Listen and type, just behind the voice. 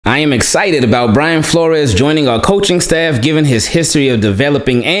I am excited about Brian Flores joining our coaching staff, given his history of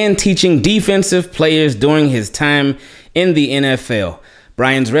developing and teaching defensive players during his time in the NFL.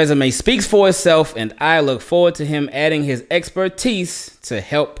 Brian's resume speaks for itself, and I look forward to him adding his expertise to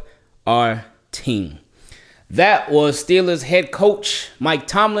help our team. That was Steelers head coach Mike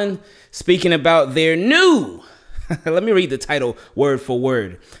Tomlin speaking about their new, let me read the title word for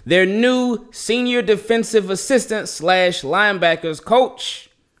word, their new senior defensive assistant / linebackers coach,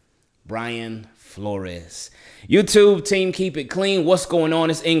 Brian Flores. YouTube team, keep it clean. What's going on?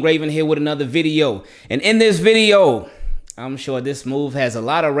 It's Ingraven here with another video. And in this video, I'm sure this move has a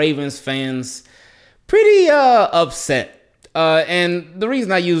lot of Ravens fans pretty upset. And the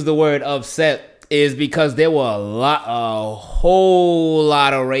reason I use the word upset is because there were a whole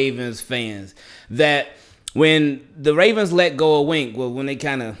lot of Ravens fans that when the Ravens let go of Wink, well, when they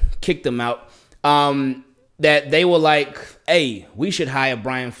kind of kicked them out, that they were like, hey, we should hire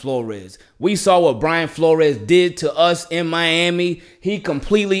Brian Flores. We saw what Brian Flores did to us in Miami. He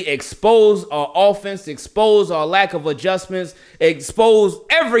completely exposed our offense, exposed our lack of adjustments, exposed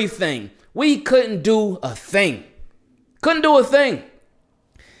everything. We couldn't do a thing. Couldn't do a thing.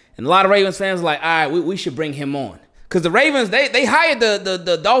 And a lot of Ravens fans were like, all right, we should bring him on. Because the Ravens, they hired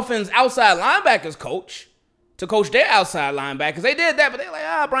the Dolphins outside linebackers coach to coach their outside linebackers. They did that, but they're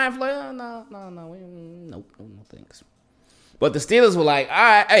like, Brian Flores, no, no thanks. But the Steelers were like, all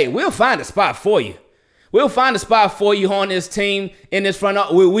right, hey, we'll find a spot for you. We'll find a spot for you on this team in this front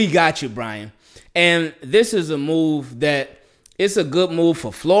office. We got you, Brian. And this is a move that it's a good move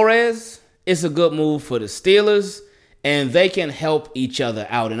for Flores. It's a good move for the Steelers, and they can help each other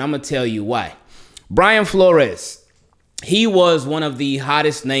out. And I'm going to tell you why. Brian Flores, he was one of the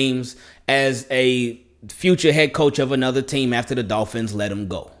hottest names as a future head coach of another team after the Dolphins let him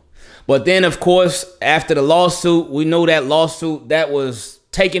go. But then, of course, after the lawsuit, we know that lawsuit that was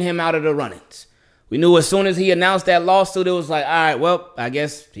taking him out of the runnings. We knew as soon as he announced that lawsuit, it was like, all right, well, I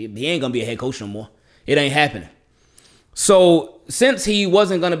guess he ain't going to be a head coach no more. It ain't happening. So since he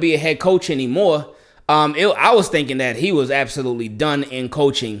wasn't going to be a head coach anymore, I was thinking that he was absolutely done in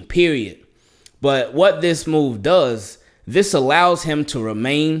coaching, period. But what this move does, this allows him to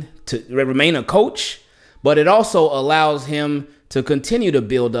remain a coach, but it also allows him to continue to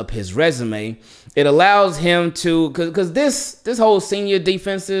build up his resume. It allows him to, because this whole senior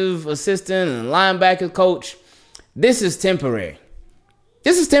defensive assistant and linebacker coach, this is temporary.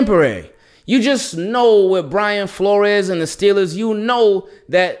 This is temporary. You just know with Brian Flores and the Steelers, you know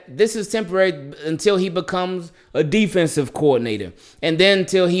that this is temporary until he becomes a defensive coordinator. And then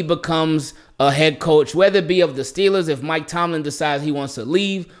until he becomes a head coach, whether it be of the Steelers, if Mike Tomlin decides he wants to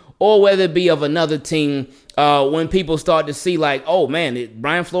leave, or whether it be of another team, when people start to see like, oh man,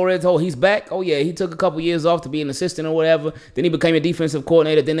 Brian Flores, oh, he's back. Oh yeah, he took a couple years off to be an assistant or whatever. Then he became a defensive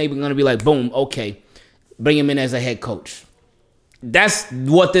coordinator. Then they're going to be like, boom, okay, bring him in as a head coach. That's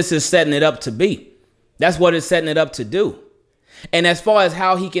what this is setting it up to be. That's what it's setting it up to do. And as far as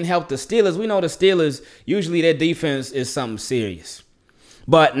how he can help the Steelers, we know the Steelers, usually their defense is something serious.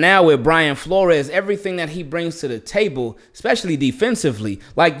 But now with Brian Flores, everything that he brings to the table, especially defensively,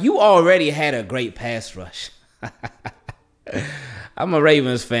 like you already had a great pass rush. I'm a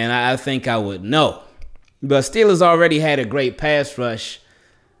Ravens fan. I think I would know. But Steelers already had a great pass rush.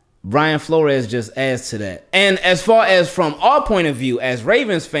 Brian Flores just adds to that. And as far as from our point of view as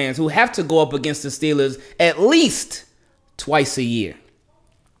Ravens fans who have to go up against the Steelers at least twice a year,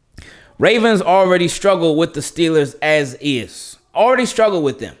 Ravens already struggle with the Steelers as is. Already struggle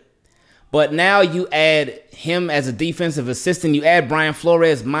with them. But now you add him as a defensive assistant. You add Brian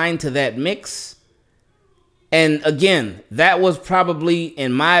Flores' mind to that mix. And again, that was probably,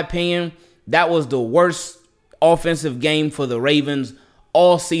 in my opinion, that was the worst offensive game for the Ravens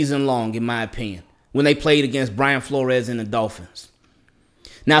all season long, in my opinion, when they played against Brian Flores and the Dolphins.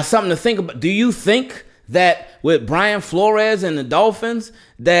 Now, something to think about. Do you think that with Brian Flores and the Dolphins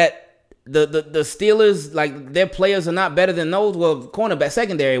that the Steelers, like, their players are not better than those? Well, cornerback,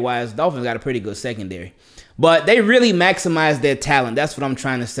 secondary-wise, Dolphins got a pretty good secondary. But they really maximize their talent. That's what I'm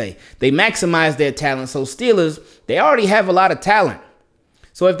trying to say. They maximize their talent. So Steelers, they already have a lot of talent.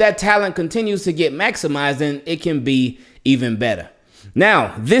 So if that talent continues to get maximized, then it can be even better.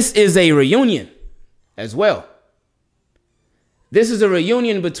 Now, this is a reunion as well. This is a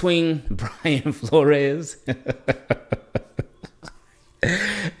reunion between Brian Flores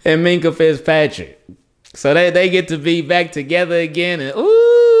and Minkah Fitzpatrick. So they get to be back together again, and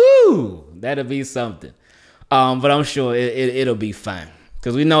ooh, that'll be something. But I'm sure it'll be fine.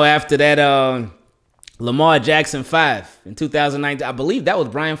 Because we know after that Lamar Jackson 5 in 2019, I believe that was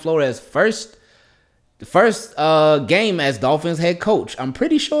Brian Flores' first the first game as Dolphins head coach. I'm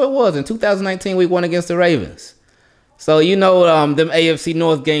pretty sure it was in 2019 week 1 against the Ravens. So, you know, them AFC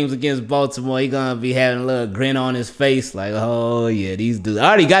North games against Baltimore, he going to be having a little grin on his face like, oh, yeah, these dudes. I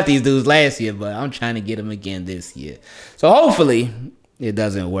already got these dudes last year, but I'm trying to get them again this year. So, hopefully, it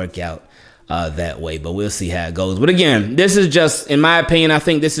doesn't work out that way, but we'll see how it goes. But, again, this is just, in my opinion, I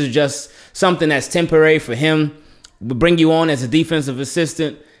think this is just something that's temporary for him. We bring you on as a defensive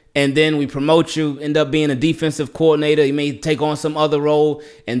assistant, and then we promote you, end up being a defensive coordinator. He may take on some other role,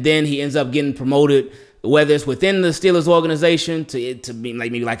 and then he ends up getting promoted, whether it's within the Steelers organization to be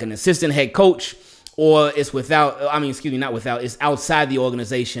like maybe like an assistant head coach, or it's it's outside the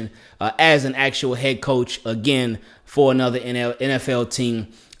organization as an actual head coach, again, for another NFL team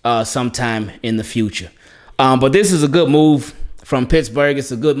sometime in the future. But this is a good move from Pittsburgh.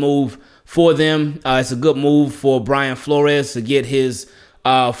 It's a good move for them. It's a good move for Brian Flores to get his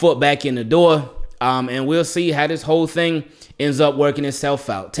foot back in the door. And we'll see how this whole thing ends up working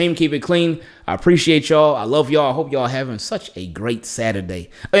itself out. Team, keep it clean. I appreciate y'all. I love y'all. I hope y'all having such a great Saturday.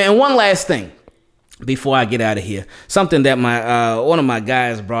 And one last thing before I get out of here. Something that one of my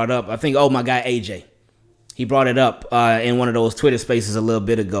guys brought up. I think, my guy AJ. He brought it up in one of those Twitter spaces a little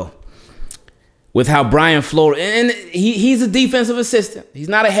bit ago. With how Brian Flores, and he's a defensive assistant. He's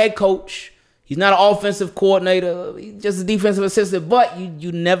not a head coach. He's not an offensive coordinator. He's just a defensive assistant. But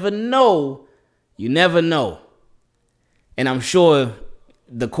you never know. You never know. And I'm sure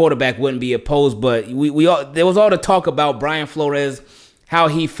the quarterback wouldn't be opposed, but there was all the talk about Brian Flores, how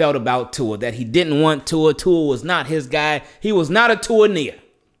he felt about Tua, that he didn't want Tua. Tua was not his guy. He was not a Tua near.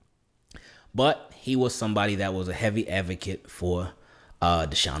 But he was somebody that was a heavy advocate for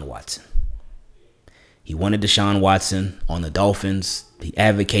Deshaun Watson. He wanted Deshaun Watson on the Dolphins. He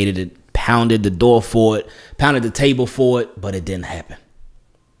advocated it, pounded the door for it, pounded the table for it, but it didn't happen.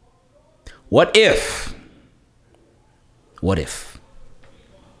 What if? What if?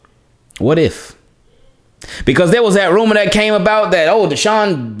 What if? Because there was that rumor that came about that,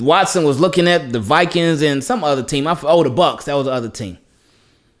 Deshaun Watson was looking at the Vikings and some other team. The Bucks. That was the other team.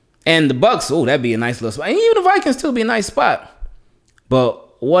 And the Bucks, that'd be a nice little spot. And even the Vikings too be a nice spot.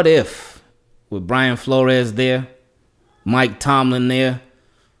 But what if, with Brian Flores there, Mike Tomlin there,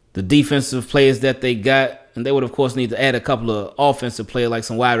 the defensive players that they got, and they would, of course, need to add a couple of offensive players like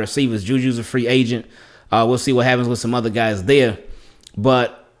some wide receivers. Juju's a free agent. We'll see what happens with some other guys there.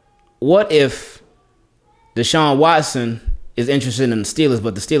 But what if Deshaun Watson is interested in the Steelers,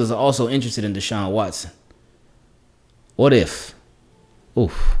 but the Steelers are also interested in Deshaun Watson? What if?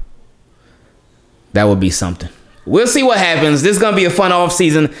 Oof. That would be something. We'll see what happens. This is going to be a fun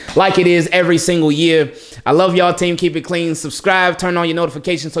offseason like it is every single year. I love y'all, team. Keep it clean. Subscribe. Turn on your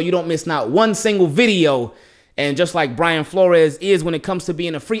notifications so you don't miss not one single video. And just like Brian Flores is when it comes to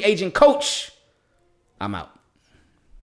being a free agent coach, I'm out.